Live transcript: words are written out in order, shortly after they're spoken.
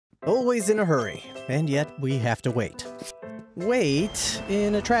Always in a hurry, and yet we have to wait. Wait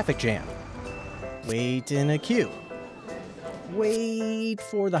in a traffic jam. Wait in a queue. Wait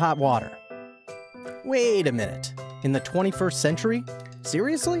for the hot water. Wait a minute. In the 21st century?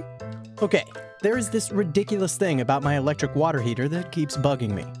 Seriously? Okay, there is this ridiculous thing about my electric water heater that keeps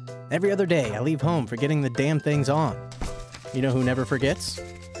bugging me. Every other day, I leave home forgetting the damn thing's on. You know who never forgets?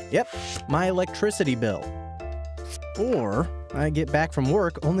 Yep, my electricity bill. Or I get back from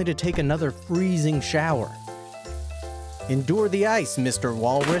work only to take another freezing shower. Endure the ice, Mr.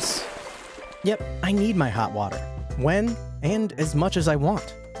 Walrus. Yep, I need my hot water. When and as much as I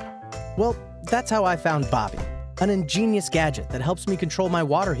want. Well, that's how I found Bobbie, an ingenious gadget that helps me control my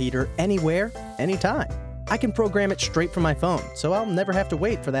water heater anywhere, anytime. I can program it straight from my phone, so I'll never have to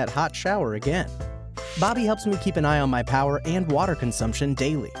wait for that hot shower again. Bobbie helps me keep an eye on my power and water consumption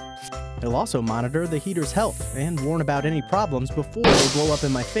daily. It'll also monitor the heater's health and warn about any problems before they blow up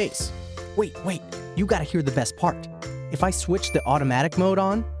in my face. Wait, you gotta hear the best part. If I switch the automatic mode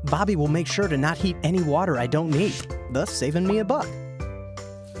on, Bobbie will make sure to not heat any water I don't need, thus saving me a buck.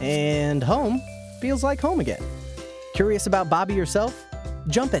 And home feels like home again. Curious about Bobbie yourself?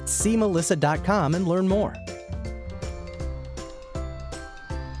 Jump at cmelissa.com and learn more.